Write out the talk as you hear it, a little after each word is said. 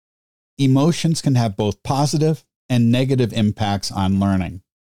Emotions can have both positive and negative impacts on learning.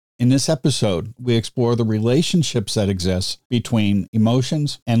 In this episode, we explore the relationships that exist between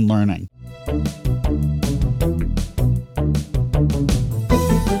emotions and learning.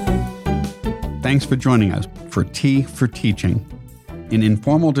 Thanks for joining us for T for Teaching, an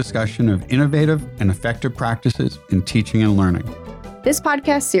informal discussion of innovative and effective practices in teaching and learning. This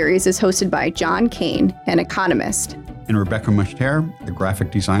podcast series is hosted by John Kane, an economist, and Rebecca Mushter, a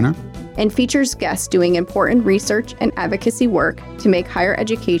graphic designer, and features guests doing important research and advocacy work to make higher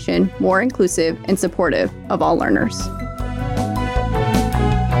education more inclusive and supportive of all learners.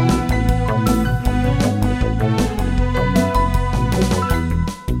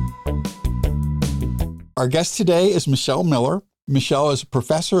 Our guest today is Michelle Miller. Michelle is a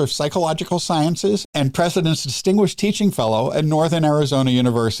professor of psychological sciences and President's Distinguished Teaching Fellow at Northern Arizona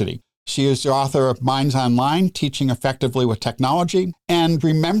University. She is the author of Minds Online, Teaching Effectively with Technology, and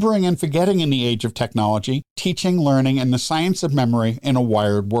Remembering and Forgetting in the Age of Technology, Teaching, Learning, and the Science of Memory in a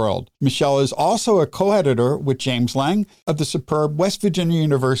Wired World. Michelle is also a co-editor with James Lang of the superb West Virginia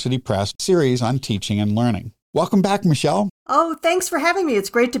University Press series on teaching and learning. Welcome back, Michelle. Oh, thanks for having me. It's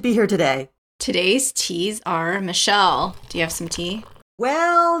great to be here today. Today's teas are Michelle. Do you have some tea?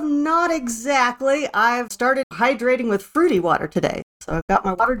 Well, not exactly. I've started hydrating with fruity water today. So I've got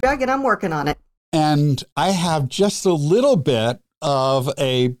my water jug and I'm working on it. And I have just a little bit of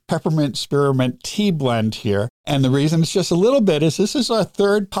a peppermint spearmint tea blend here. And the reason it's just a little bit is this is our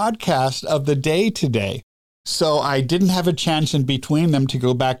third podcast of the day today. So I didn't have a chance in between them to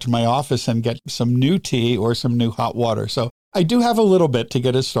go back to my office and get some new tea or some new hot water. So I do have a little bit to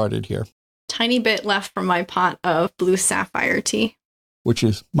get us started here. Tiny bit left from my pot of blue sapphire tea. Which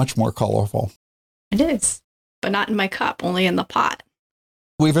is much more colorful. It is, but not in my cup, only in the pot.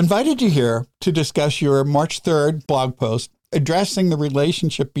 We've invited you here to discuss your March 3rd blog post addressing the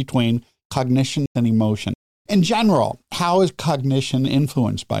relationship between cognition and emotion. In general, how is cognition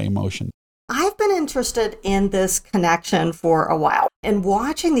influenced by emotion? I've been interested in this connection for a while and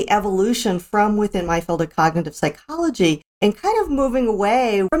watching the evolution from within my field of cognitive psychology and kind of moving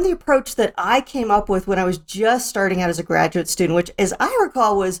away from the approach that I came up with when I was just starting out as a graduate student, which, as I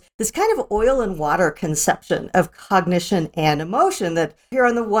recall, was this kind of oil and water conception of cognition and emotion, that here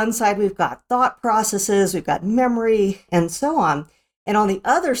on the one side, we've got thought processes, we've got memory, and so on. And on the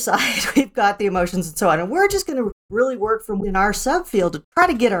other side, we've got the emotions and so on. And we're just going to really work from in our subfield to try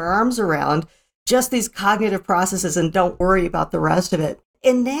to get our arms around just these cognitive processes and don't worry about the rest of it.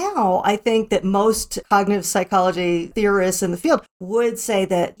 And now I think that most cognitive psychology theorists in the field would say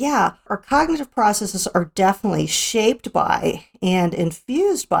that, yeah, our cognitive processes are definitely shaped by and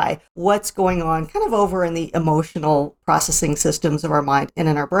infused by what's going on kind of over in the emotional processing systems of our mind and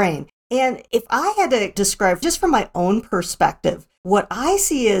in our brain. And if I had to describe just from my own perspective, what I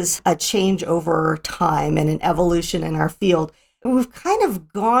see is a change over time and an evolution in our field. We've kind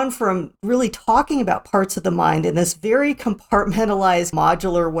of gone from really talking about parts of the mind in this very compartmentalized,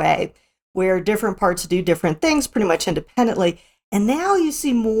 modular way, where different parts do different things pretty much independently. And now you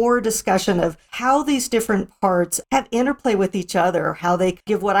see more discussion of how these different parts have interplay with each other, how they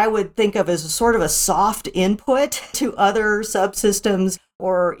give what I would think of as a sort of a soft input to other subsystems,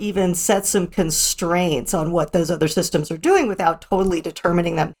 or even set some constraints on what those other systems are doing without totally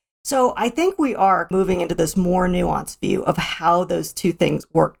determining them. So I think we are moving into this more nuanced view of how those two things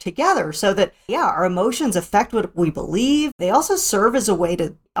work together so that, yeah, our emotions affect what we believe. They also serve as a way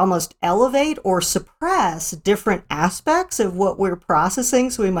to almost elevate or suppress different aspects of what we're processing.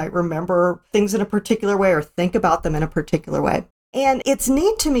 So we might remember things in a particular way or think about them in a particular way. And it's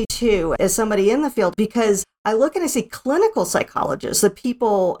neat to me, too, as somebody in the field, because I look and I see clinical psychologists, the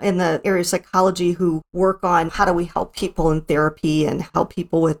people in the area of psychology who work on how do we help people in therapy and help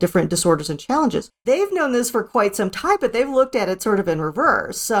people with different disorders and challenges. They've known this for quite some time, but they've looked at it sort of in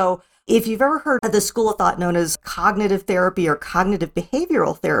reverse. So if you've ever heard of the school of thought known as cognitive therapy or cognitive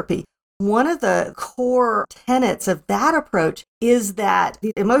behavioral therapy, one of the core tenets of that approach is that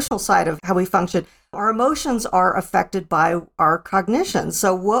the emotional side of how we function, our emotions are affected by our cognition.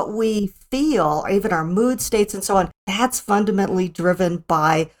 So what we feel, even our mood states and so on, that's fundamentally driven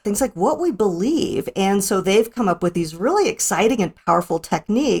by things like what we believe. And so they've come up with these really exciting and powerful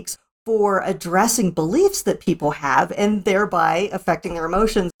techniques for addressing beliefs that people have and thereby affecting their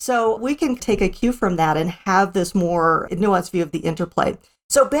emotions. So we can take a cue from that and have this more nuanced view of the interplay.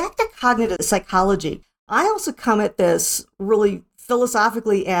 So back to cognitive psychology, I also come at this really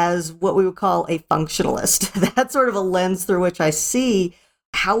philosophically as what we would call a functionalist. That's sort of a lens through which I see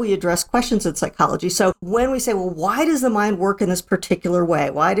how we address questions in psychology. So when we say, well, why does the mind work in this particular way?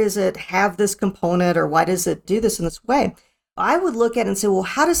 Why does it have this component, or why does it do this in this way? I would look at it and say, well,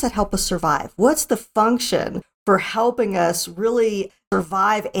 how does that help us survive? What's the function for helping us really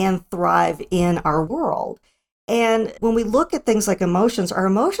survive and thrive in our world? And when we look at things like emotions, our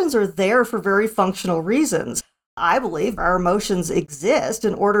emotions are there for very functional reasons. I believe our emotions exist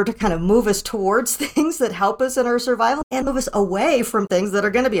in order to kind of move us towards things that help us in our survival and move us away from things that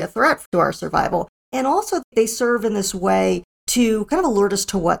are going to be a threat to our survival. And also they serve in this way to kind of alert us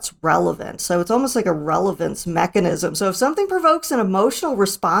to what's relevant. So it's almost like a relevance mechanism. So if something provokes an emotional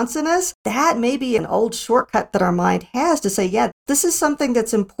response in us, that may be an old shortcut that our mind has to say, yeah, this is something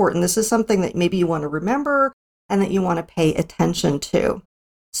that's important. This is something that maybe you want to remember and that you want to pay attention to.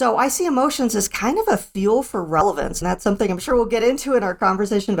 So I see emotions as kind of a fuel for relevance. And that's something I'm sure we'll get into in our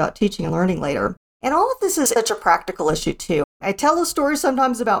conversation about teaching and learning later. And all of this is such a practical issue too. I tell a story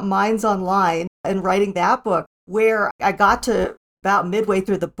sometimes about Minds Online and writing that book, where I got to about midway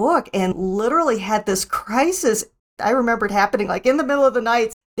through the book and literally had this crisis. I remember it happening like in the middle of the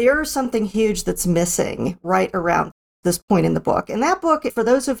night. There's something huge that's missing right around this point in the book. And that book, for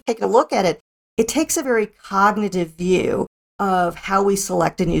those who've taken a look at it, it takes a very cognitive view of how we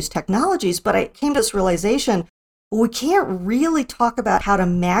select and use technologies. But I came to this realization, we can't really talk about how to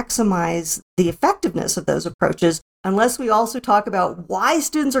maximize the effectiveness of those approaches unless we also talk about why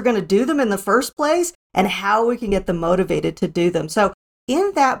students are going to do them in the first place and how we can get them motivated to do them. So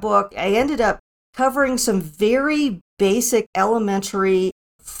in that book, I ended up covering some very basic, elementary,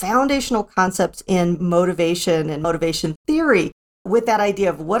 foundational concepts in motivation and motivation theory, with that idea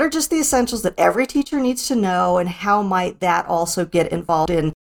of what are just the essentials that every teacher needs to know, and how might that also get involved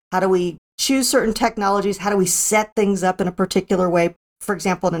in how do we choose certain technologies, how do we set things up in a particular way, for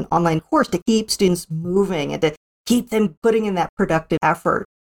example, in an online course to keep students moving and to keep them putting in that productive effort.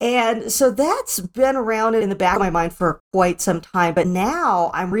 And so that's been around in the back of my mind for quite some time. But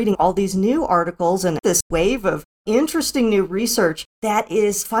now I'm reading all these new articles and this wave of interesting new research that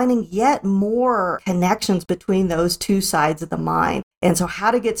is finding yet more connections between those two sides of the mind. And so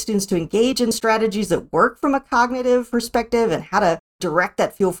how to get students to engage in strategies that work from a cognitive perspective and how to direct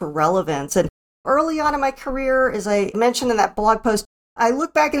that fuel for relevance. And early on in my career, as I mentioned in that blog post, I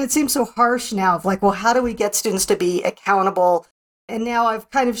look back and it seems so harsh now of like, well, how do we get students to be accountable? And now I've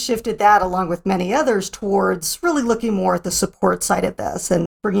kind of shifted that along with many others towards really looking more at the support side of this and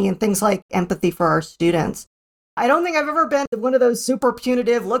bringing in things like empathy for our students. I don't think I've ever been one of those super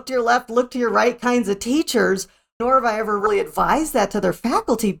punitive, look to your left, look to your right kinds of teachers, nor have I ever really advised that to their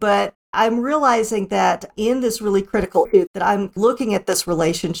faculty. But I'm realizing that in this really critical issue, that I'm looking at this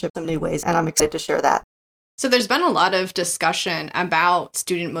relationship in new ways, and I'm excited to share that. So there's been a lot of discussion about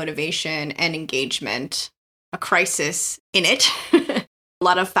student motivation and engagement, a crisis in it. A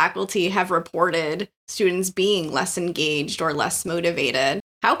lot of faculty have reported students being less engaged or less motivated.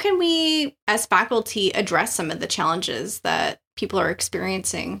 How can we, as faculty, address some of the challenges that people are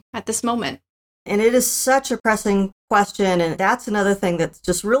experiencing at this moment? And it is such a pressing question. And that's another thing that's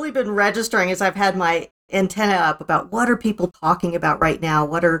just really been registering as I've had my antenna up about what are people talking about right now?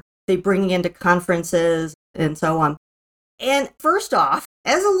 What are they bringing into conferences and so on? And first off,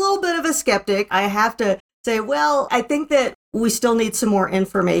 as a little bit of a skeptic, I have to say, well, I think that we still need some more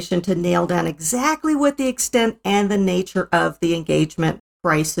information to nail down exactly what the extent and the nature of the engagement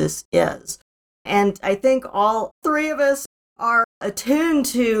crisis is. And I think all three of us are attuned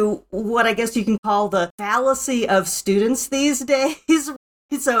to what I guess you can call the fallacy of students these days.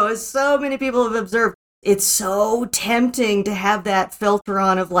 So as so many people have observed, it's so tempting to have that filter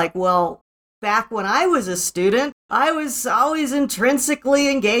on of like, well, back when I was a student, I was always intrinsically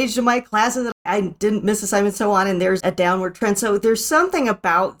engaged in my classes. I didn't miss assignments, so on, and there's a downward trend. So there's something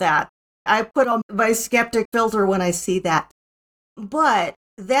about that. I put on my skeptic filter when I see that. But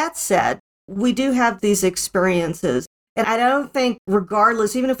that said, we do have these experiences. And I don't think,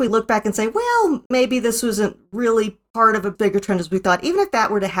 regardless, even if we look back and say, well, maybe this wasn't really part of a bigger trend as we thought, even if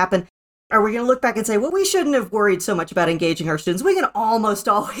that were to happen, are we going to look back and say, well, we shouldn't have worried so much about engaging our students? We can almost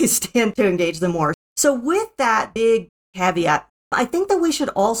always stand to engage them more. So with that big caveat, I think that we should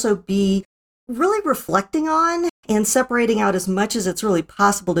also be really reflecting on and separating out as much as it's really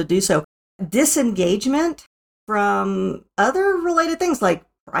possible to do so, disengagement from other related things like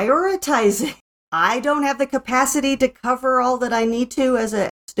prioritizing. I don't have the capacity to cover all that I need to as a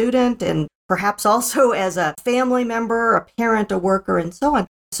student and perhaps also as a family member, a parent, a worker, and so on.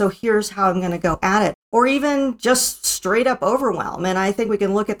 So here's how I'm going to go at it. Or even just straight up overwhelm. And I think we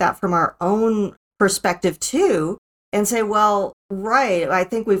can look at that from our own perspective too and say, well, right, I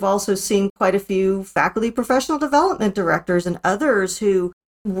think we've also seen quite a few faculty professional development directors and others who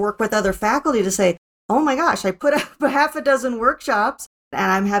work with other faculty to say, oh my gosh, I put up a half a dozen workshops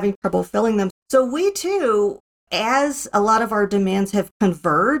and I'm having trouble filling them. So we too as a lot of our demands have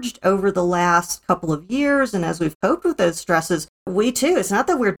converged over the last couple of years, and as we've coped with those stresses, we too, it's not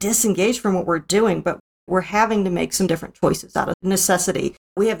that we're disengaged from what we're doing, but we're having to make some different choices out of necessity.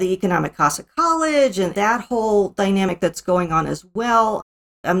 We have the economic cost of college and that whole dynamic that's going on as well.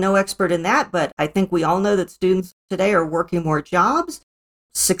 I'm no expert in that, but I think we all know that students today are working more jobs.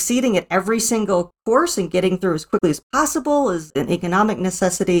 Succeeding at every single course and getting through as quickly as possible is an economic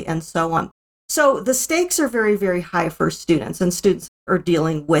necessity, and so on. So the stakes are very, very high for students, and students are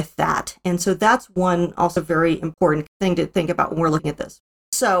dealing with that. And so that's one also very important thing to think about when we're looking at this.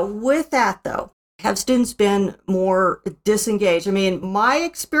 So with that, though, have students been more disengaged? I mean, my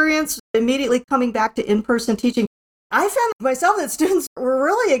experience immediately coming back to in-person teaching, I found myself that students were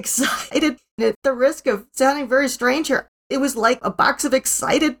really excited. At the risk of sounding very strange here, it was like a box of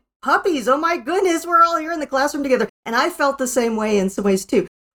excited puppies. Oh my goodness, we're all here in the classroom together. And I felt the same way in some ways too.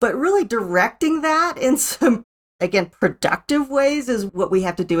 But really directing that in some, again, productive ways is what we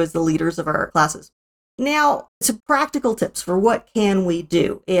have to do as the leaders of our classes. Now, some practical tips for what can we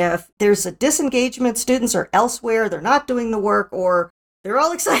do if there's a disengagement, students are elsewhere, they're not doing the work, or they're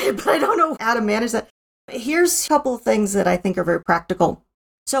all excited, but I don't know how to manage that. Here's a couple of things that I think are very practical.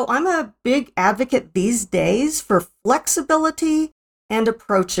 So I'm a big advocate these days for flexibility and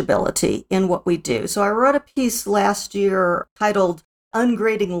approachability in what we do. So I wrote a piece last year titled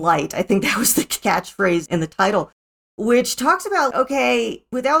Ungrading Light. I think that was the catchphrase in the title, which talks about, okay,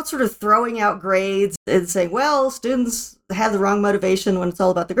 without sort of throwing out grades and saying, well, students have the wrong motivation when it's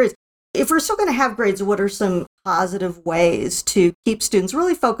all about the grades. If we're still going to have grades, what are some positive ways to keep students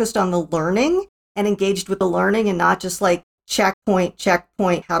really focused on the learning and engaged with the learning and not just like checkpoint,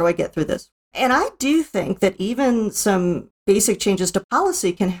 how do I get through this? And I do think that even some basic changes to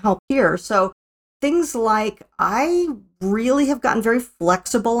policy can help here. So things like I really have gotten very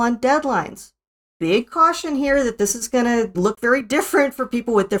flexible on deadlines. Big caution here that this is going to look very different for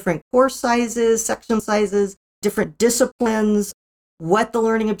people with different course sizes, section sizes, different disciplines, what the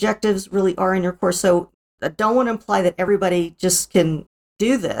learning objectives really are in your course. So I don't want to imply that everybody just can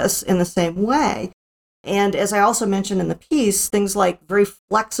do this in the same way. And as I also mentioned in the piece, things like very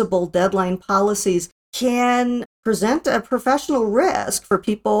flexible deadline policies can present a professional risk for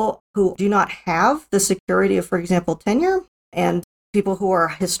people who do not have the security of, for example, tenure, and people who are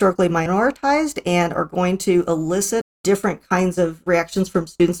historically minoritized and are going to elicit different kinds of reactions from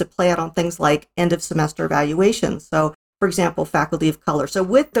students that play out on things like end of semester evaluations. So, for example, faculty of color. So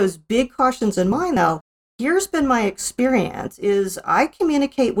with those big cautions in mind, though, here's been my experience is I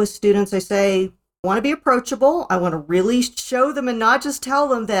communicate with students. I say, I want to be approachable. I want to really show them and not just tell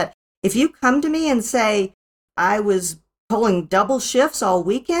them that if you come to me and say, I was pulling double shifts all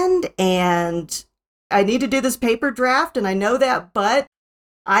weekend and I need to do this paper draft and I know that, but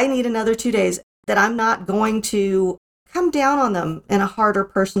I need another 2 days, that I'm not going to come down on them in a hard or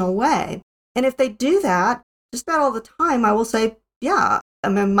personal way. And if they do that, just about all the time, I will say, yeah, I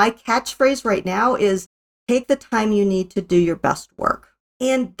mean, my catchphrase right now is take the time you need to do your best work.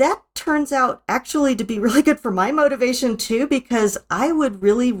 And that turns out actually to be really good for my motivation too, because I would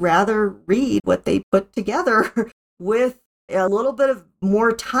really rather read what they put together with a little bit of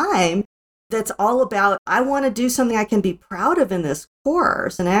more time. That's all about, I want to do something I can be proud of in this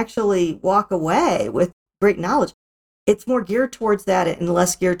course and actually walk away with great knowledge. It's more geared towards that and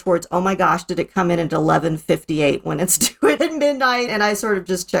less geared towards, oh my gosh, did it come in at 11:58 when it's due at midnight? And I sort of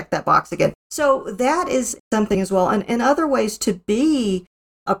just check that box again. So that is something as well. And in other ways to be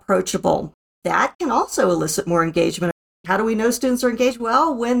approachable, that can also elicit more engagement. How do we know students are engaged?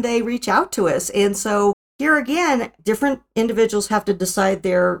 Well, when they reach out to us. And so here again, different individuals have to decide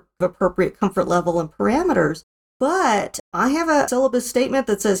their appropriate comfort level and parameters. But I have a syllabus statement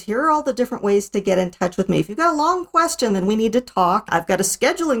that says, here are all the different ways to get in touch with me. If you've got a long question, then we need to talk. I've got a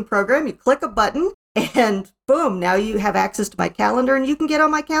scheduling program. You click a button and boom, now you have access to my calendar and you can get on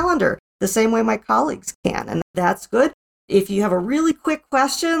my calendar the same way my colleagues can. And that's good. If you have a really quick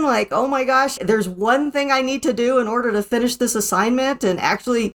question, like, oh my gosh, there's one thing I need to do in order to finish this assignment and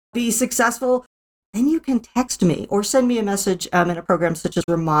actually be successful, then you can text me or send me a message in a program such as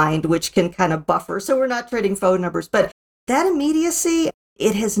Remind, which can kind of buffer. So we're not trading phone numbers. But that immediacy,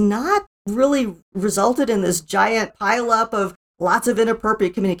 it has not really resulted in this giant pileup of lots of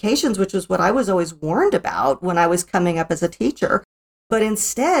inappropriate communications, which was what I was always warned about when I was coming up as a teacher. But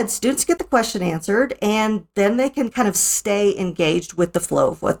instead, students get the question answered, and then they can kind of stay engaged with the flow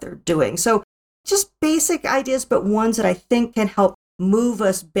of what they're doing. So just basic ideas, but ones that I think can help move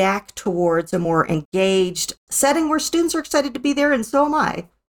us back towards a more engaged setting where students are excited to be there, and so am I.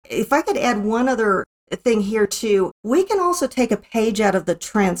 If I could add one other thing here too, we can also take a page out of the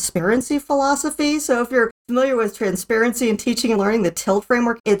transparency philosophy. So if you're familiar with transparency in teaching and learning, the TILT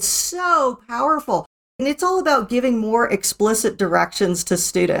framework, it's so powerful. And it's all about giving more explicit directions to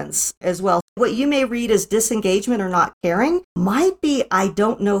students as well. What you may read as disengagement or not caring might be, I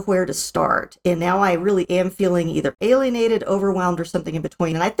don't know where to start. And now I really am feeling either alienated, overwhelmed, or something in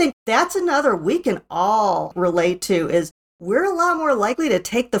between. And I think that's another we can all relate to is we're a lot more likely to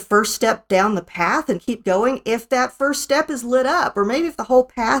take the first step down the path and keep going if that first step is lit up, or maybe if the whole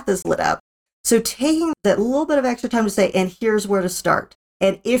path is lit up. So taking that little bit of extra time to say, and here's where to start.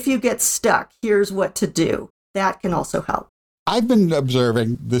 And if you get stuck, here's what to do. That can also help. I've been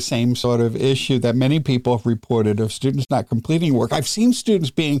observing the same sort of issue that many people have reported of students not completing work. I've seen students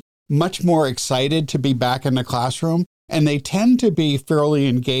being much more excited to be back in the classroom, and they tend to be fairly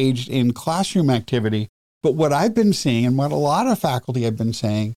engaged in classroom activity. But what I've been seeing, and what a lot of faculty have been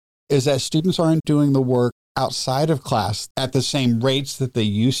saying, is that students aren't doing the work outside of class at the same rates that they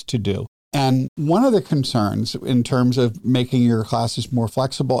used to do. And one of the concerns in terms of making your classes more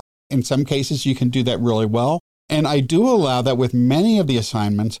flexible, in some cases you can do that really well. And I do allow that with many of the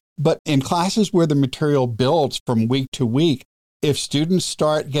assignments, but in classes where the material builds from week to week, if students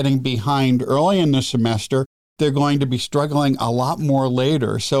start getting behind early in the semester, they're going to be struggling a lot more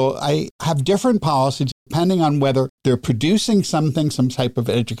later. So I have different policies depending on whether they're producing something, some type of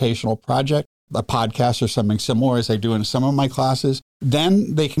educational project, a podcast or something similar as I do in some of my classes,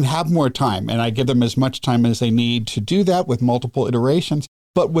 then they can have more time. And I give them as much time as they need to do that with multiple iterations.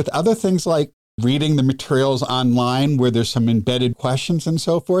 But with other things like reading the materials online where there's some embedded questions and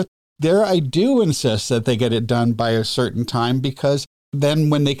so forth, there I do insist that they get it done by a certain time, because then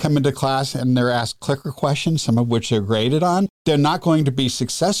when they come into class and they're asked clicker questions, some of which they're graded on, they're not going to be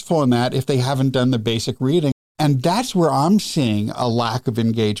successful in that if they haven't done the basic reading. And that's where I'm seeing a lack of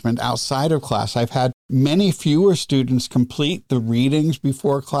engagement outside of class. I've had many fewer students complete the readings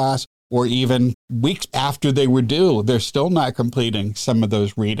before class, or even weeks after they were due, they're still not completing some of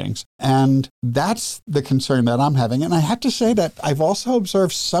those readings. And that's the concern that I'm having. And I have to say that I've also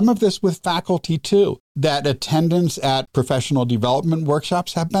observed some of this with faculty too, that attendance at professional development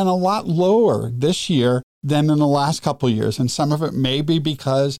workshops have been a lot lower this year than in the last couple of years. And some of it may be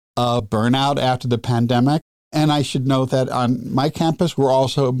because of burnout after the pandemic. And I should note that on my campus, we're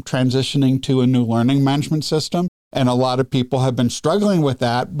also transitioning to a new learning management system. And a lot of people have been struggling with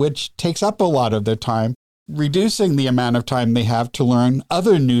that, which takes up a lot of their time, reducing the amount of time they have to learn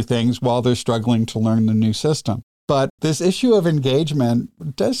other new things while they're struggling to learn the new system. But this issue of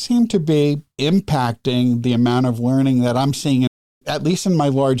engagement does seem to be impacting the amount of learning that I'm seeing, at least in my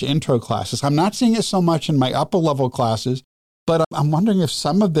large intro classes. I'm not seeing it so much in my upper level classes, but I'm wondering if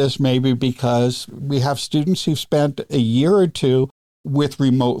some of this may be because we have students who've spent a year or two with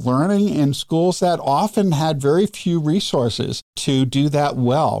remote learning in schools that often had very few resources to do that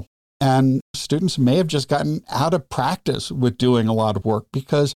well. And students may have just gotten out of practice with doing a lot of work,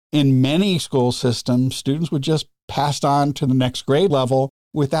 because in many school systems, students would just pass on to the next grade level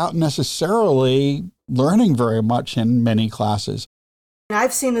without necessarily learning very much in many classes.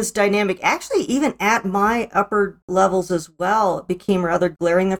 I've seen this dynamic actually even at my upper levels as well. It became rather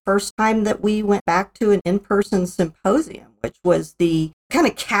glaring the first time that we went back to an in-person symposium, which was the kind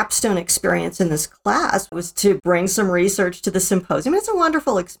of capstone experience in this class, was to bring some research to the symposium. It's a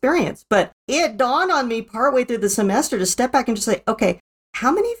wonderful experience, but it dawned on me partway through the semester to step back and just say, okay,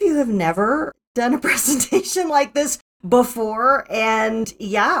 how many of you have never done a presentation like this before? And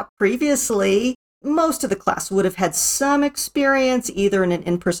yeah, previously, most of the class would have had some experience either in an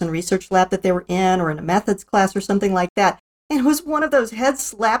in-person research lab that they were in or in a methods class or something like that. And it was one of those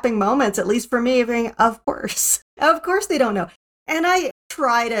head-slapping moments, at least for me, of being, of course they don't know. And I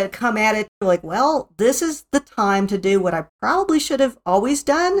try to come at it like, well, this is the time to do what I probably should have always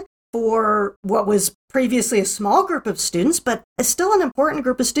done for what was previously a small group of students, but still an important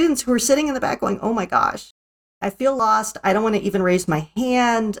group of students who are sitting in the back going, oh my gosh, I feel lost. I don't want to even raise my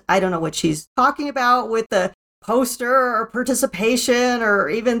hand. I don't know what she's talking about with the poster or participation or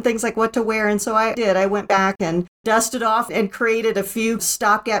even things like what to wear. And so I did. I went back and dusted off and created a few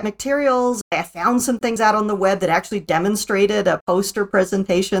stopgap materials. I found some things out on the web that actually demonstrated a poster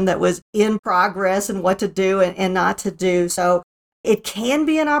presentation that was in progress and what to do and not to do. So it can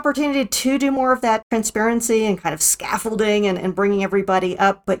be an opportunity to do more of that transparency and kind of scaffolding and bringing everybody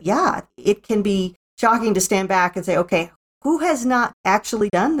up. But yeah, it can be shocking to stand back and say, okay, who has not actually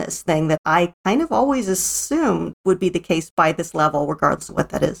done this thing that I kind of always assumed would be the case by this level, regardless of what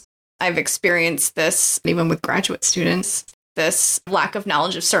that is? I've experienced this even with graduate students, this lack of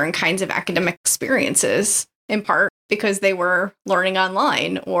knowledge of certain kinds of academic experiences, in part because they were learning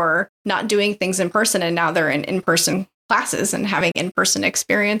online or not doing things in person, and now they're in in-person classes and having in-person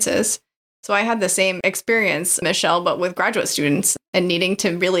experiences. So I had the same experience, Michelle, but with graduate students and needing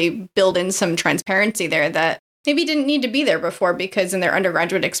to really build in some transparency there that maybe didn't need to be there before, because in their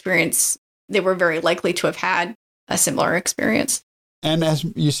undergraduate experience, they were very likely to have had a similar experience. And as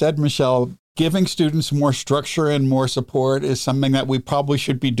you said, Michelle, giving students more structure and more support is something that we probably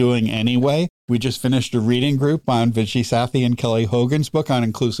should be doing anyway. We just finished a reading group on Vijay Sathi and Kelly Hogan's book on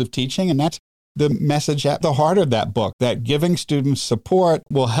inclusive teaching, and that's the message at the heart of that book, that giving students support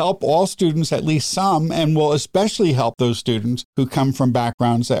will help all students, at least some, and will especially help those students who come from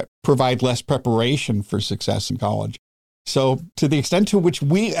backgrounds that provide less preparation for success in college. So to the extent to which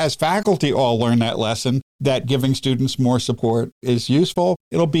we as faculty all learn that lesson, that giving students more support is useful,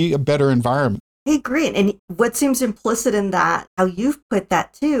 it'll be a better environment. I agree. And what seems implicit in that, how you've put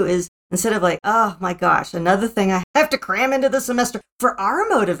that too, is instead of like, oh my gosh, another thing I have to cram into the semester, for our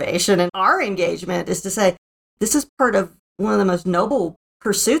motivation and our engagement is to say, this is part of one of the most noble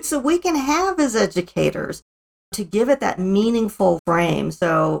pursuits that we can have as educators, to give it that meaningful frame.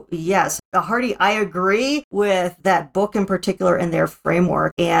 So yes, Hardy, I agree with that book in particular and their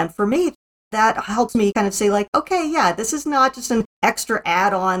framework. And for me, that helps me kind of say like, okay, yeah, this is not just an extra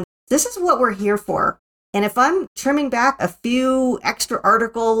add-on. This is what we're here for. And if I'm trimming back a few extra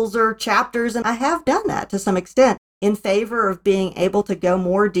articles or chapters, and I have done that to some extent in favor of being able to go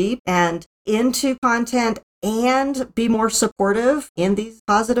more deep and into content and be more supportive in these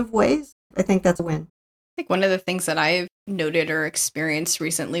positive ways, I think that's a win. I think one of the things that I've noted or experienced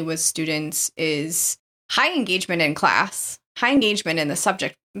recently with students is high engagement in class, high engagement in the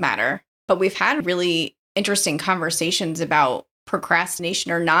subject matter, but we've had really interesting conversations about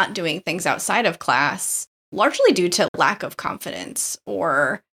procrastination or not doing things outside of class, largely due to lack of confidence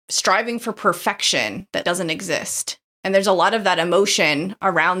or striving for perfection that doesn't exist. And there's a lot of that emotion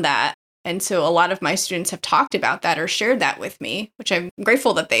around that. And so a lot of my students have talked about that or shared that with me, which I'm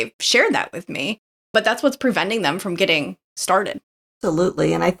grateful that they've shared that with me. But that's what's preventing them from getting started.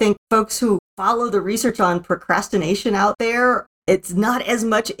 Absolutely. And I think folks who follow the research on procrastination out there, it's not as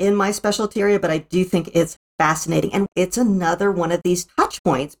much in my specialty area, but I do think it's fascinating. And it's another one of these touch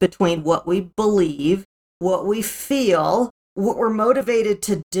points between what we believe, what we feel, what we're motivated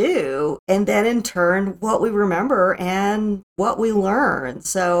to do, and then in turn, what we remember and what we learn.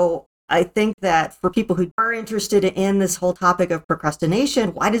 So I think that for people who are interested in this whole topic of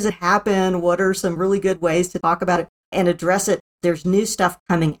procrastination, why does it happen? What are some really good ways to talk about it and address it? There's new stuff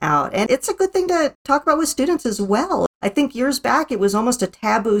coming out. And it's a good thing to talk about with students as well. I think years back, it was almost a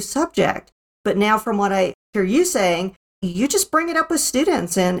taboo subject. But now from what I hear you saying, you just bring it up with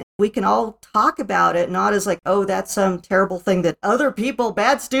students and we can all talk about it, not as like, oh, that's some terrible thing that other people,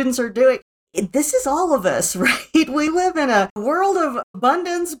 bad students are doing. This is all of us, right? We live in a world of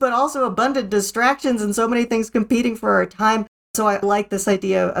abundance, but also abundant distractions and so many things competing for our time. So I like this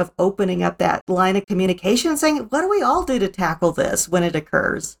idea of opening up that line of communication and saying, what do we all do to tackle this when it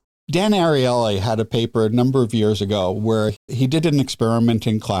occurs? Dan Ariely had a paper a number of years ago where he did an experiment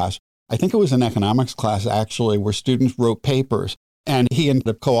in class. I think it was an economics class, actually, where students wrote papers. And he and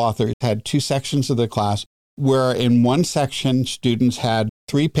the co-author had two sections of the class where in one section, students had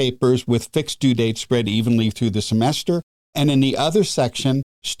 3 papers with fixed due dates spread evenly through the semester. And in the other section,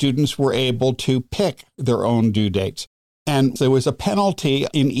 students were able to pick their own due dates. And there was a penalty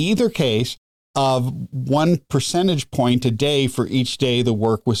in either case of 1 percentage point a day for each day the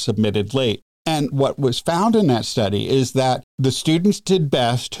work was submitted late. And what was found in that study is that the students did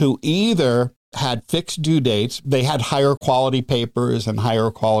best who either had fixed due dates, they had higher quality papers and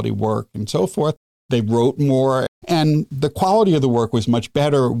higher quality work and so forth. They wrote more, and the quality of the work was much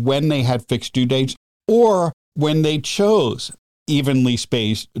better when they had fixed due dates or when they chose evenly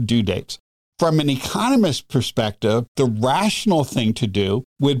spaced due dates. From an economist's perspective, the rational thing to do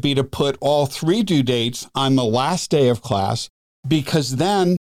would be to put all 3 due dates on the last day of class, because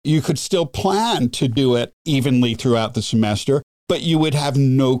then you could still plan to do it evenly throughout the semester, but you would have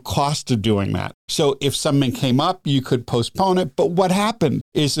no cost of doing that. So if something came up, you could postpone it. But what happened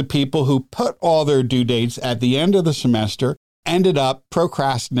is the people who put all their due dates at the end of the semester ended up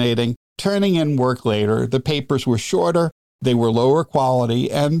procrastinating, turning in work later. The papers were shorter, they were lower quality,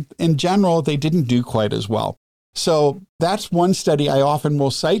 and in general, they didn't do quite as well. So that's one study I often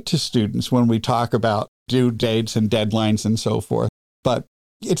will cite to students when we talk about due dates and deadlines and so forth. But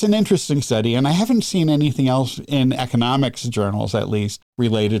it's an interesting study, and I haven't seen anything else in economics journals, at least,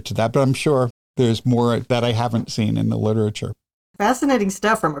 related to that, but I'm sure there's more that I haven't seen in the literature. Fascinating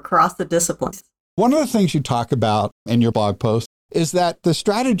stuff from across the disciplines. One of the things you talk about in your blog post is that the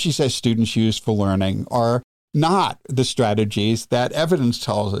strategies that students use for learning are not the strategies that evidence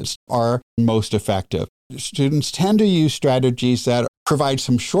tells us are most effective. Students tend to use strategies that provide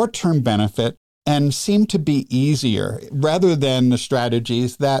some short-term benefit and seem to be easier rather than the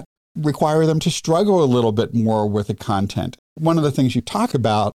strategies that require them to struggle a little bit more with the content. One of the things you talk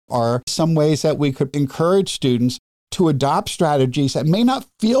about are some ways that we could encourage students to adopt strategies that may not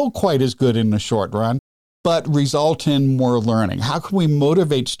feel quite as good in the short run, but result in more learning. How can we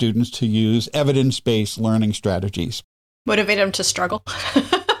motivate students to use evidence-based learning strategies? Motivate them to struggle.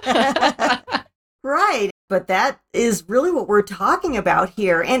 Right. But that is really what we're talking about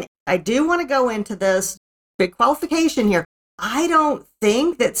here. And I do want to go into this big qualification here. I don't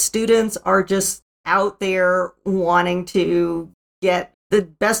think that students are just out there wanting to get the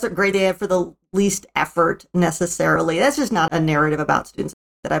best grade they have for the least effort necessarily. That's just not a narrative about students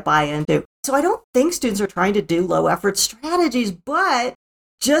that I buy into. So I don't think students are trying to do low effort strategies, but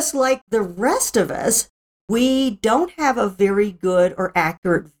just like the rest of us, we don't have a very good or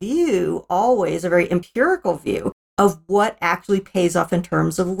accurate view, always a very empirical view of what actually pays off in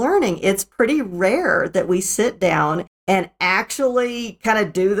terms of learning. It's pretty rare that we sit down and actually kind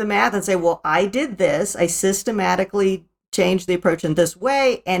of do the math and say, well, I did this, I systematically changed the approach in this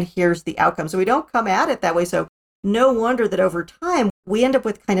way, and here's the outcome. So we don't come at it that way. So no wonder that over time, we end up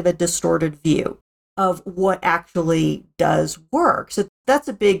with kind of a distorted view of what actually does work. So that's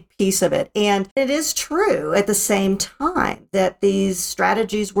a big piece of it. And it is true at the same time that these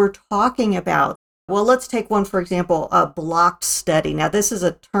strategies we're talking about, well, let's take one, for example, a blocked study. Now, this is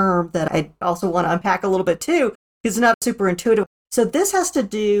a term that I also want to unpack a little bit too, because it's not super intuitive. So this has to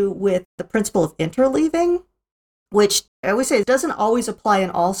do with the principle of interleaving, which I always say it doesn't always apply in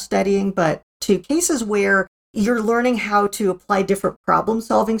all studying, but to cases where you're learning how to apply different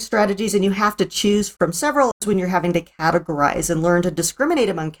problem-solving strategies, and you have to choose from several when you're having to categorize and learn to discriminate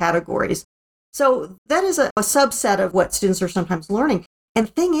among categories. So that is a subset of what students are sometimes learning. And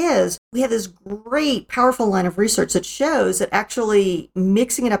the thing is, we have this great, powerful line of research that shows that actually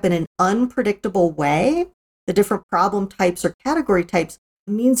mixing it up in an unpredictable way, the different problem types or category types,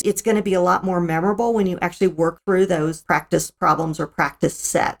 means it's going to be a lot more memorable when you actually work through those practice problems or practice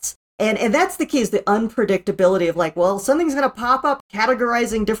sets. And that's the key, is the unpredictability of like, well, something's going to pop up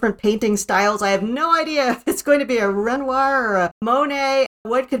categorizing different painting styles. I have no idea if it's going to be a Renoir or a Monet.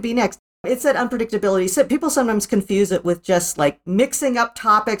 What could be next? It's that unpredictability. So people sometimes confuse it with just like mixing up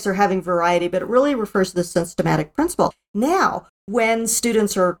topics or having variety, but it really refers to the systematic principle. Now, when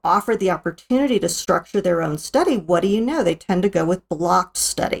students are offered the opportunity to structure their own study, what do you know? They tend to go with blocked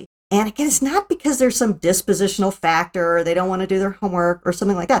study. And again, it's not because there's some dispositional factor or they don't want to do their homework or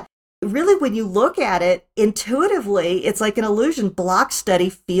something like that. Really, when you look at it intuitively, it's like an illusion. Block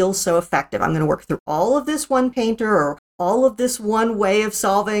study feels so effective. I'm going to work through all of this one painter or all of this one way of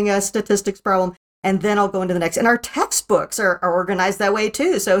solving a statistics problem, and then I'll go into the next. And our textbooks are organized that way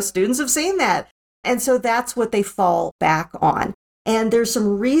too. So students have seen that. And so that's what they fall back on. And there's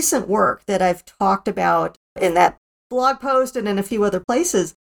some recent work that I've talked about in that blog post and in a few other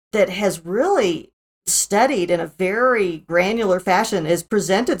places that has really studied in a very granular fashion, is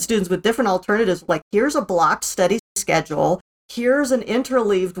presented students with different alternatives. Like, here's a blocked study schedule. Here's an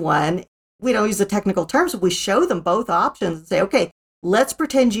interleaved one. We don't use the technical terms, but we show them both options and say, okay, let's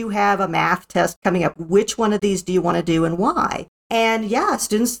pretend you have a math test coming up. Which one of these do you want to do and why? And yeah,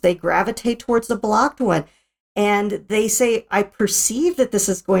 students, they gravitate towards the blocked one. And they say, I perceive that this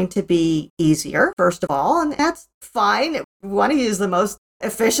is going to be easier, first of all, and that's fine. We want to use the most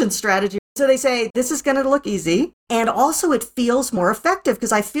efficient strategy. So they say, this is going to look easy. And also it feels more effective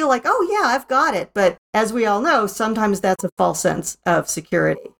because I feel like, oh yeah, I've got it. But as we all know, sometimes that's a false sense of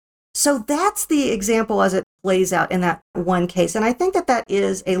security. So that's the example as it plays out in that one case. And I think that that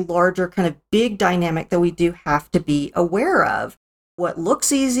is a larger kind of big dynamic that we do have to be aware of. What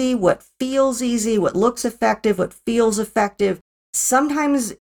looks easy, what feels easy, what looks effective, what feels effective.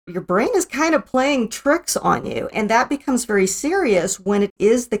 Sometimes your brain is kind of playing tricks on you. And that becomes very serious when it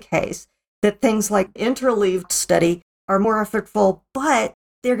is the case that things like interleaved study are more effortful, but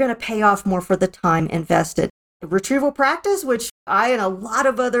they're going to pay off more for the time invested. Retrieval practice, which I and a lot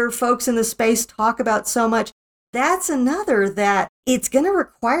of other folks in the space talk about so much, that's another that it's going to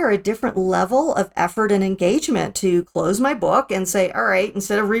require a different level of effort and engagement to close my book and say, all right,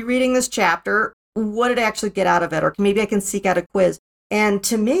 instead of rereading this chapter, what did I actually get out of it? Or maybe I can seek out a quiz. And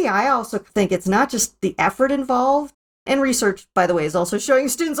to me, I also think it's not just the effort involved. And research, by the way, is also showing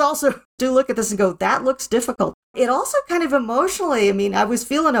students also do look at this and go, that looks difficult. It also kind of emotionally, I mean, I was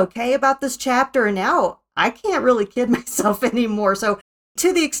feeling okay about this chapter and now I can't really kid myself anymore. So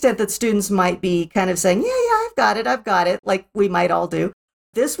to the extent that students might be kind of saying, yeah, I've got it, like we might all do.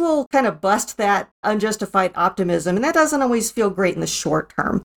 this will kind of bust that unjustified optimism. And that doesn't always feel great in the short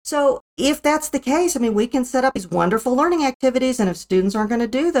term. So if that's the case, we can set up these wonderful learning activities. And if students aren't going to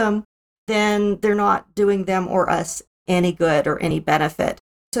do them, then they're not doing them or us any good or any benefit.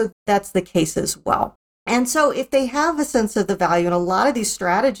 So that's the case as well. And so if they have a sense of the value, and a lot of these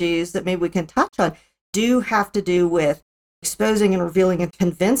strategies that maybe we can touch on do have to do with exposing and revealing and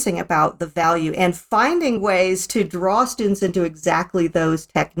convincing about the value and finding ways to draw students into exactly those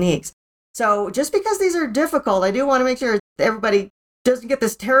techniques. So just because these are difficult, I do want to make sure everybody doesn't get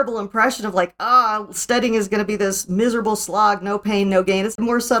this terrible impression of like, studying is going to be this miserable slog, no pain, no gain. It's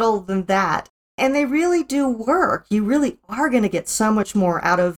more subtle than that. And they really do work. You really are going to get so much more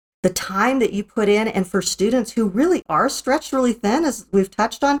out of the time that you put in. And for students who really are stretched really thin, as we've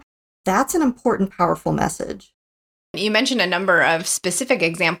touched on, that's an important, powerful message. You mentioned a number of specific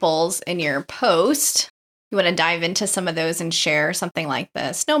examples in your post. You want to dive into some of those and share something like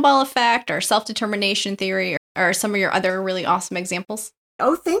the snowball effect or self-determination theory or some of your other really awesome examples?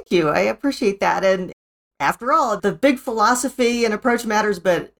 Oh, thank you. I appreciate that. And after all, the big philosophy and approach matters,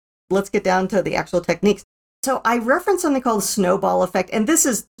 but let's get down to the actual techniques. So I referenced something called the snowball effect, and this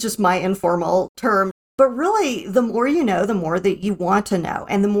is just my informal term, but really the more you know, the more that you want to know.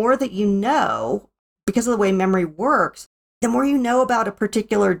 And the more that you know, because of the way memory works, the more you know about a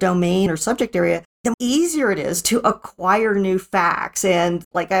particular domain or subject area, the easier it is to acquire new facts. And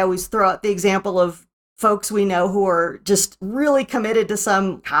like I always throw out the example of folks we know who are just really committed to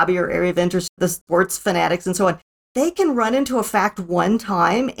some hobby or area of interest, the sports fanatics and so on. They can run into a fact one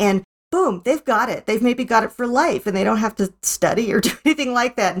time and boom, they've got it. They've maybe got it for life and they don't have to study or do anything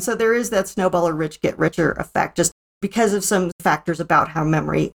like that. And so there is that snowball or rich get richer effect just because of some factors about how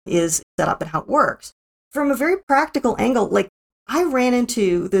memory is set up and how it works. From a very practical angle, like I ran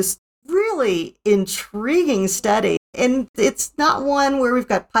into this really intriguing study, and it's not one where we've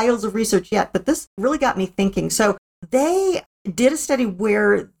got piles of research yet, but this really got me thinking. So they did a study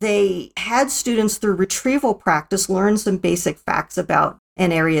where they had students through retrieval practice learn some basic facts about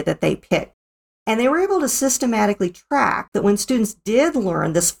an area that they picked. And they were able to systematically track that when students did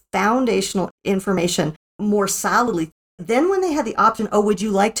learn this foundational information more solidly, then when they had the option, would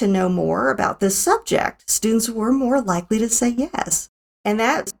you like to know more about this subject? Students were more likely to say yes. And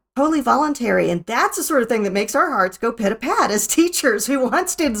that's totally voluntary. And that's the sort of thing that makes our hearts go pit-a-pat as teachers. We want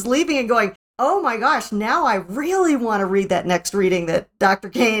students leaving and going, oh my gosh, now I really want to read that next reading that Dr.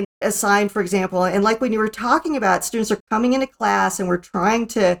 Kane assigned, for example. And like when you were talking about students are coming into class and we're trying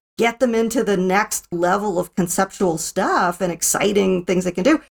to get them into the next level of conceptual stuff and exciting things they can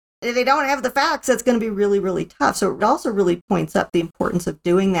do. If they don't have the facts, that's going to be really, really tough. So it also really points up the importance of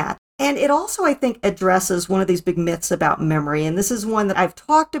doing that. And it also, I think, addresses one of these big myths about memory. And this is one that I've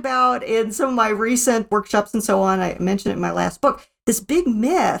talked about in some of my recent workshops and so on. I mentioned it in my last book. This big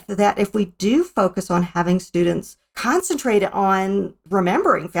myth that if we do focus on having students concentrate on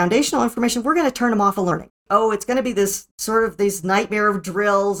remembering foundational information, we're going to turn them off of learning. It's going to be this sort of these nightmare of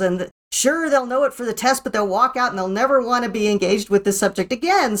drills. And sure, they'll know it for the test, but they'll walk out and they'll never want to be engaged with this subject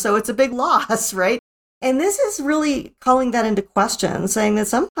again. So it's a big loss, right? And this is really calling that into question, saying that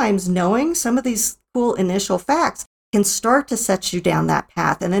sometimes knowing some of these cool initial facts can start to set you down that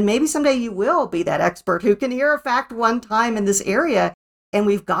path. And then maybe someday you will be that expert who can hear a fact one time in this area and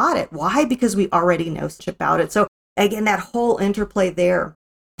we've got it. Why? Because we already know such about it. So again, that whole interplay there.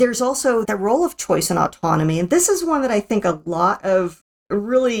 There's also the role of choice and autonomy. And this is one that I think a lot of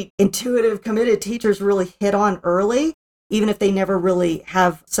really intuitive, committed teachers really hit on early, even if they never really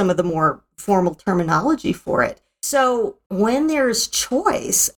have some of the more formal terminology for it. So when there's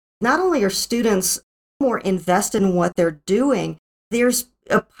choice, not only are students more invested in what they're doing, there's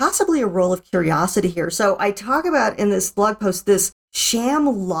possibly a role of curiosity here. So I talk about in this blog post, this sham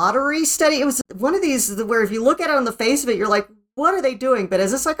lottery study. It was one of these where if you look at it on the face of it, you're like, what are they doing? But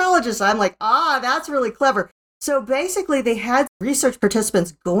as a psychologist, I'm like, that's really clever. So basically they had research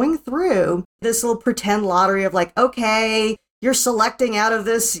participants going through this little pretend lottery of like, okay, you're selecting out of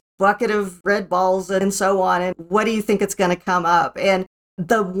this bucket of red balls and so on. And what do you think it's going to come up? And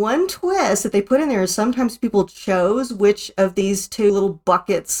the one twist that they put in there is sometimes people chose which of these two little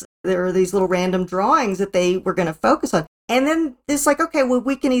buckets, there are these little random drawings that they were going to focus on. And then it's like, okay, well,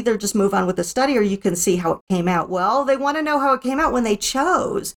 we can either just move on with the study or you can see how it came out. Well, they want to know how it came out when they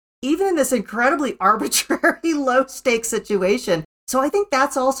chose, even in this incredibly arbitrary, low stakes situation. So I think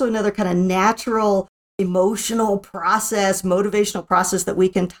that's also another kind of natural emotional process, motivational process that we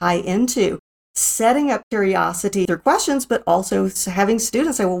can tie into setting up curiosity through questions, but also having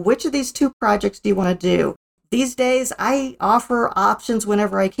students say, well, which of these two projects do you want to do? These days, I offer options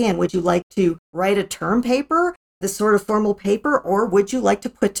whenever I can. Would you like to write a term paper? this sort of formal paper, or would you like to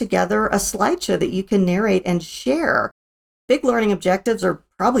put together a slideshow that you can narrate and share? Big learning objectives are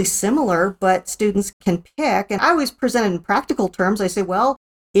probably similar, but students can pick. And I always present it in practical terms. I say, well,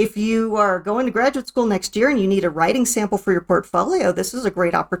 if you are going to graduate school next year and you need a writing sample for your portfolio, this is a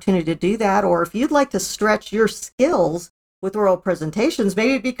great opportunity to do that. Or if you'd like to stretch your skills with oral presentations,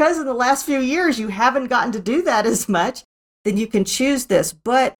 maybe because in the last few years you haven't gotten to do that as much, then you can choose this.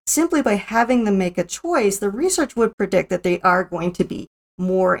 But simply by having them make a choice, the research would predict that they are going to be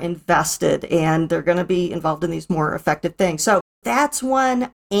more invested and they're going to be involved in these more effective things. So that's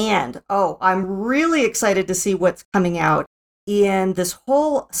one. And, I'm really excited to see what's coming out in this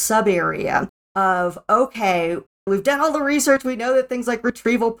whole sub area of, okay, we've done all the research. We know that things like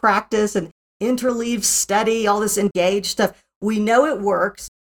retrieval practice and interleave study, all this engaged stuff, we know it works.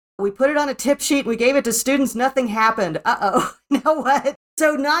 We put it on a tip sheet. We gave it to students. Nothing happened. Now what?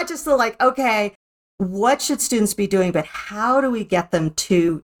 So not just okay, what should students be doing, but how do we get them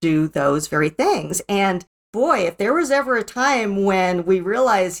to do those very things? And boy, if there was ever a time when we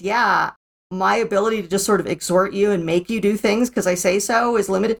realized, my ability to just sort of exhort you and make you do things because I say so is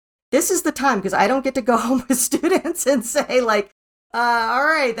limited, this is the time, because I don't get to go home with students and say all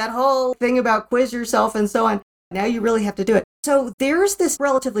right, that whole thing about quiz yourself and so on, now you really have to do it. So there's this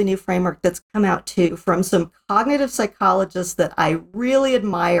relatively new framework that's come out too from some cognitive psychologists that I really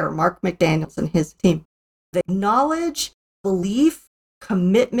admire, Mark McDaniels and his team. The knowledge, belief,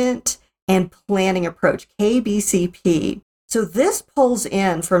 commitment, and planning approach, KBCP. So this pulls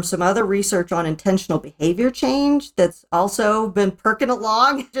in from some other research on intentional behavior change that's also been perking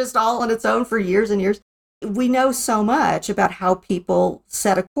along just all on its own for years and years. We know so much about how people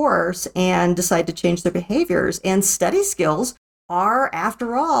set a course and decide to change their behaviors. And study skills are,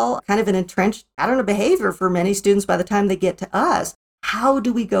 after all, kind of an entrenched pattern of behavior for many students by the time they get to us. How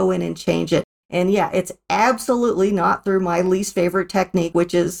do we go in and change it? And it's absolutely not through my least favorite technique,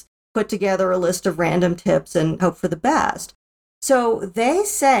 which is put together a list of random tips and hope for the best. So they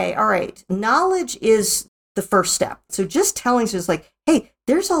say, all right, knowledge is the first step. So just telling students hey,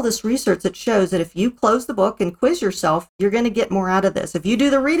 there's all this research that shows that if you close the book and quiz yourself, you're going to get more out of this. If you do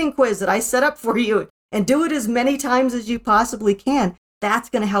the reading quiz that I set up for you and do it as many times as you possibly can, that's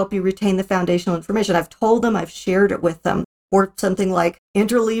going to help you retain the foundational information. I've told them, I've shared it with them. Or something like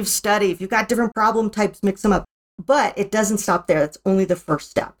interleave study. If you've got different problem types, mix them up. But it doesn't stop there. That's only the first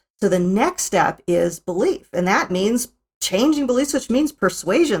step. So the next step is belief. And that means changing beliefs, which means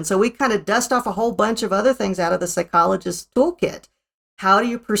persuasion. So we kind of dust off a whole bunch of other things out of the psychologist's toolkit. How do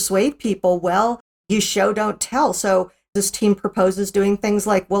you persuade people? Well, you show, don't tell. So this team proposes doing things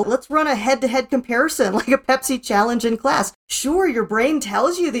like, well, let's run a head-to-head comparison, like a Pepsi challenge in class. Sure, your brain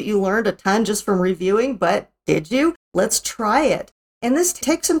tells you that you learned a ton just from reviewing, but did you? Let's try it. And this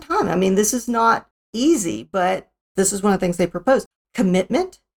takes some time. I mean, this is not easy, but this is one of the things they propose.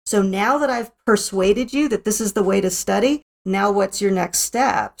 Commitment. So now that I've persuaded you that this is the way to study, now what's your next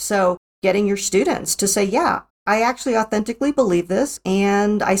step? So getting your students to say, I actually authentically believe this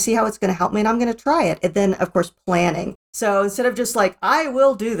and I see how it's going to help me and I'm going to try it. And then, of course, planning. So instead of just I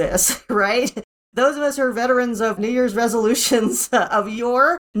will do this, right? Those of us who are veterans of New Year's resolutions of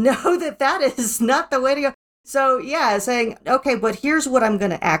yore know that that is not the way to go. So saying, okay, but here's what I'm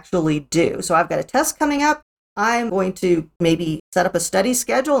going to actually do. So I've got a test coming up. I'm going to maybe set up a study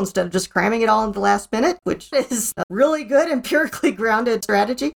schedule instead of just cramming it all in the last minute, which is a really good empirically grounded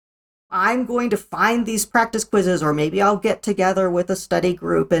strategy. I'm going to find these practice quizzes, or maybe I'll get together with a study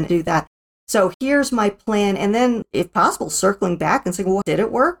group and do that. So here's my plan. And then if possible, circling back and saying, well, did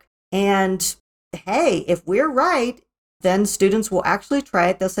it work? And hey, if we're right, then students will actually try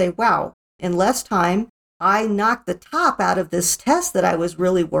it. They'll say, wow, in less time, I knocked the top out of this test that I was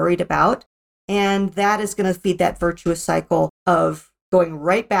really worried about. And that is going to feed that virtuous cycle of going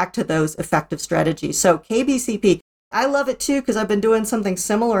right back to those effective strategies. So KBCP, I love it too, because I've been doing something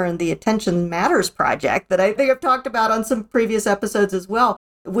similar in the Attention Matters project that I think I've talked about on some previous episodes as well,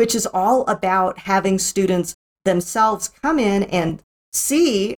 which is all about having students themselves come in and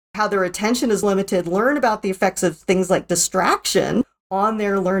see how their attention is limited, learn about the effects of things like distraction on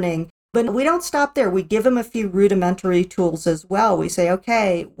their learning. But we don't stop there. We give them a few rudimentary tools as well. We say,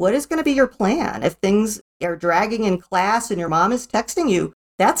 okay, what is going to be your plan? If things are dragging in class and your mom is texting you,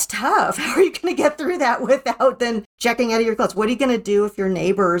 that's tough. How are you going to get through that without then checking out of your class? What are you going to do if your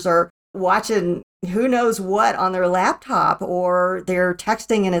neighbors are watching who knows what on their laptop or they're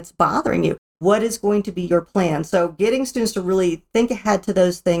texting and it's bothering you? What is going to be your plan? So getting students to really think ahead to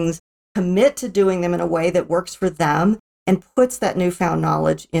those things, commit to doing them in a way that works for them, and puts that newfound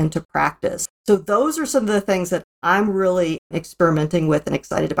knowledge into practice. So those are some of the things that I'm really experimenting with and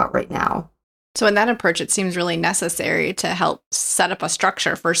excited about right now. So in that approach, it seems really necessary to help set up a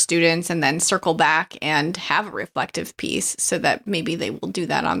structure for students and then circle back and have a reflective piece so that maybe they will do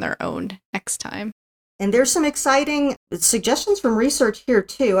that on their own next time. And there's some exciting suggestions from research here,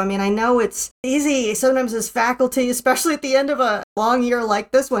 too. I mean, I know it's easy sometimes as faculty, especially at the end of a long year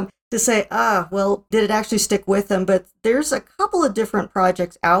like this one, to say, well, did it actually stick with them? But there's a couple of different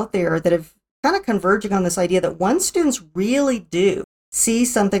projects out there that have kind of converging on this idea that once students really do see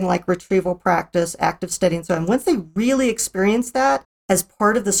something like retrieval practice, active study, and so on, once they really experience that as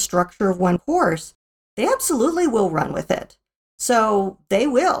part of the structure of one course, they absolutely will run with it. So they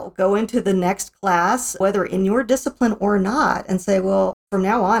will go into the next class, whether in your discipline or not, and say, well, from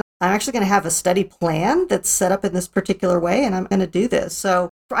now on, I'm actually going to have a study plan that's set up in this particular way, and I'm going to do this. So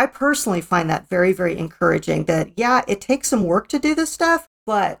I personally find that very, very encouraging that, yeah, it takes some work to do this stuff,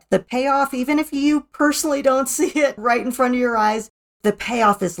 but the payoff, even if you personally don't see it right in front of your eyes, the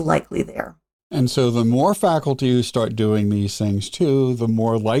payoff is likely there. And so the more faculty who start doing these things too, the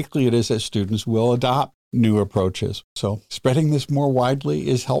more likely it is that students will adopt new approaches. So spreading this more widely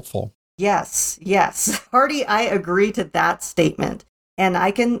is helpful. Yes. Hardy, I agree to that statement. And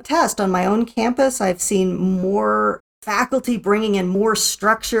I can attest on my own campus, I've seen more faculty bringing in more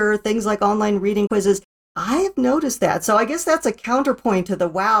structure, things like online reading quizzes. I have noticed that. So I guess that's a counterpoint to the,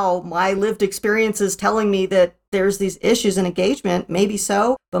 wow, my lived experience is telling me that there's these issues in engagement. Maybe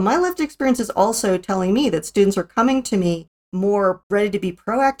so. But my lived experience is also telling me that students are coming to me more ready to be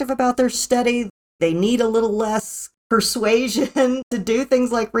proactive about their study. They need a little less persuasion to do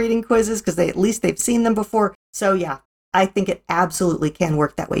things like reading quizzes because at least they've seen them before. So yeah, I think it absolutely can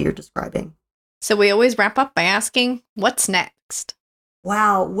work that way you're describing. So we always wrap up by asking, what's next?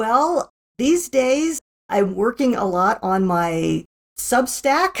 Wow. Well, these days I'm working a lot on my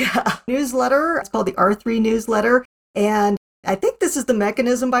Substack newsletter. It's called the R3 newsletter. And I think this is the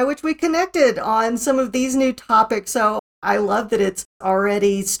mechanism by which we connected on some of these new topics. So I love that it's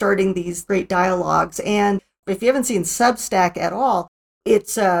already starting these great dialogues. And if you haven't seen Substack at all,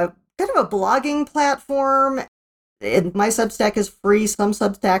 it's a kind of a blogging platform. And my Substack is free. Some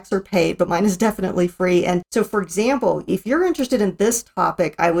Substacks are paid, but mine is definitely free. And so, for example, if you're interested in this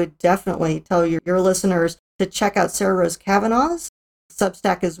topic, I would definitely tell your listeners to check out Sarah Rose Kavanaugh's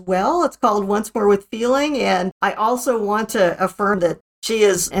Substack as well. It's called Once More with Feeling. And I also want to affirm that she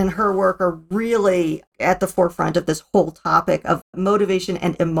is and her work are really at the forefront of this whole topic of motivation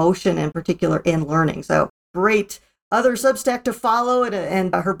and emotion in particular in learning. So great other Substack to follow,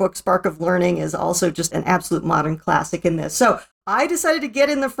 and her book Spark of Learning is also just an absolute modern classic in this. So I decided to get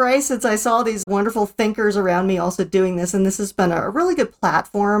in the fray since I saw these wonderful thinkers around me also doing this, and this has been a really good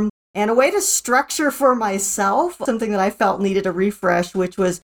platform and a way to structure for myself something that I felt needed a refresh, which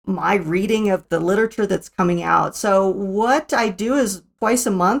was my reading of the literature that's coming out. So what I do is twice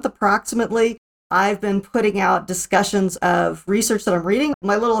a month approximately, I've been putting out discussions of research that I'm reading.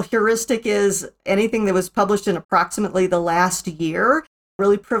 My little heuristic is anything that was published in approximately the last year,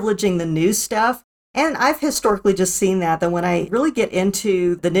 really privileging the new stuff. And I've historically just seen that when I really get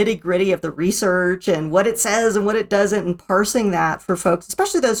into the nitty gritty of the research and what it says and what it doesn't and parsing that for folks,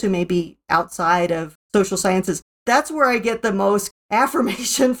 especially those who may be outside of social sciences, that's where I get the most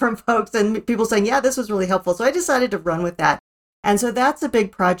affirmation from folks and people saying, yeah, this was really helpful. So I decided to run with that. And so that's a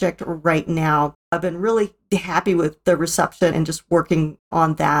big project right now. I've been really happy with the reception and just working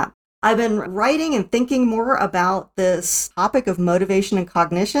on that. I've been writing and thinking more about this topic of motivation and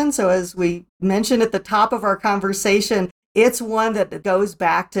cognition. So as we mentioned at the top of our conversation, it's one that goes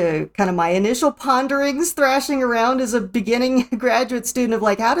back to kind of my initial ponderings, thrashing around as a beginning graduate student of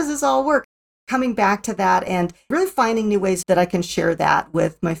like, how does this all work? Coming back to that and really finding new ways that I can share that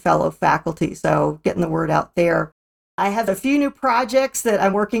with my fellow faculty. So getting the word out there. I have a few new projects that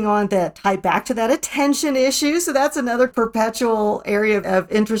I'm working on that tie back to that attention issue. So that's another perpetual area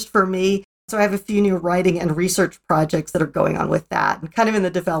of interest for me. So I have a few new writing and research projects that are going on with that and kind of in the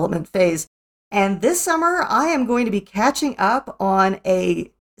development phase. And this summer, I am going to be catching up on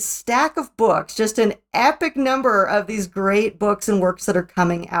a stack of books, just an epic number of these great books and works that are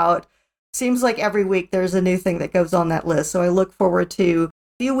coming out. Seems like every week there's a new thing that goes on that list. So I look forward to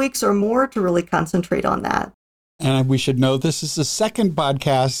a few weeks or more to really concentrate on that. And we should know this is the second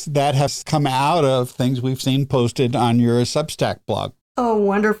podcast that has come out of things we've seen posted on your Substack blog. Oh,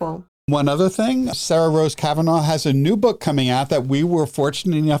 wonderful. One other thing, Sarah Rose Kavanaugh has a new book coming out that we were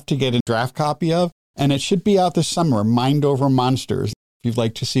fortunate enough to get a draft copy of, and it should be out this summer, Mind Over Monsters, if you'd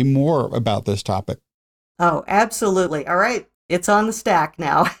like to see more about this topic. Oh, absolutely. All right. It's on the stack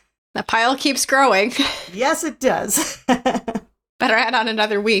now. The pile keeps growing. Yes, it does. Better add on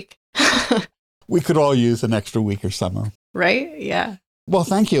another week. We could all use an extra week or summer. Right? Yeah. Well,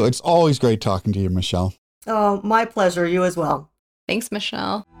 thank you. It's always great talking to you, Michelle. Oh, my pleasure. You as well. Thanks,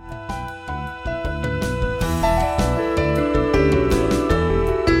 Michelle.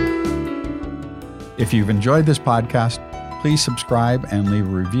 If you've enjoyed this podcast, please subscribe and leave a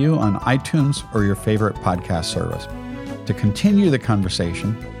review on iTunes or your favorite podcast service. To continue the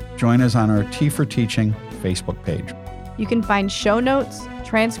conversation, join us on our T for Teaching Facebook page. You can find show notes,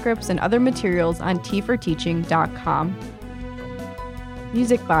 transcripts, and other materials on tforteaching.com.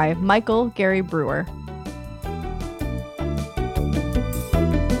 Music by Michael Gary Brewer.